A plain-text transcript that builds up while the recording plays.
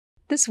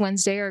This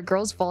Wednesday, our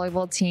girls'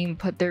 volleyball team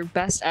put their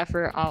best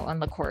effort out on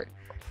the court,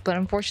 but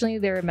unfortunately,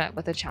 they were met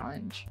with a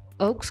challenge.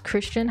 Oaks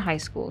Christian High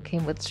School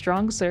came with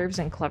strong serves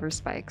and clever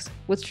spikes.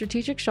 With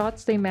strategic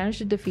shots, they managed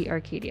to defeat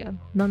Arcadia.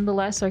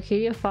 Nonetheless,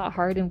 Arcadia fought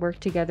hard and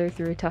worked together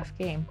through a tough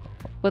game.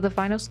 With a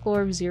final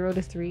score of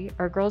 0-3,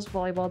 our girls'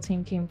 volleyball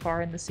team came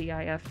far in the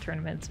CIF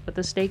tournaments, but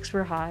the stakes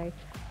were high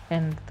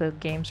and the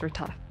games were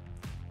tough.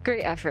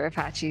 Great effort,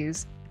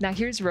 Apaches. Now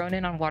here's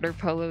Ronan on water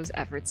polo's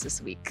efforts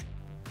this week.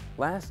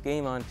 Last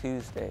game on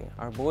Tuesday,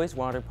 our boys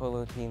water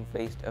polo team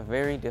faced a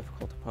very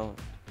difficult opponent.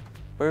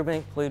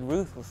 Burbank played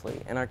ruthlessly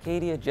and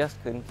Arcadia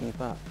just couldn't keep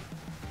up.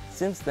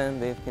 Since then,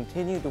 they've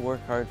continued to work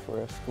hard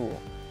for our school.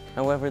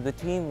 However, the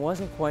team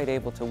wasn't quite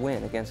able to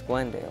win against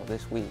Glendale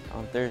this week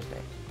on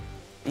Thursday.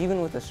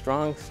 Even with a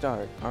strong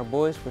start, our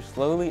boys were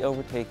slowly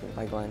overtaken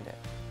by Glendale.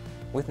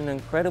 With an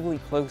incredibly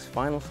close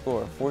final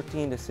score of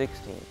 14-16,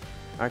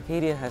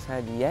 Arcadia has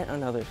had yet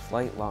another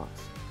slight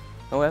loss.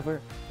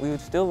 However, we would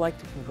still like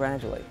to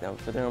congratulate them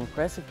for their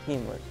impressive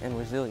teamwork and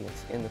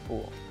resilience in the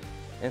pool.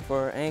 And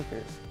for our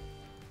anchors,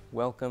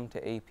 welcome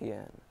to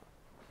APN.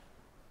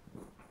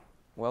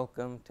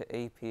 Welcome to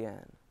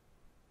APN.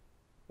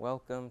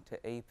 Welcome to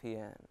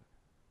APN.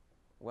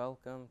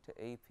 Welcome to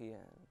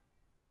APN.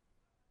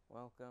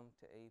 Welcome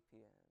to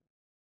APN.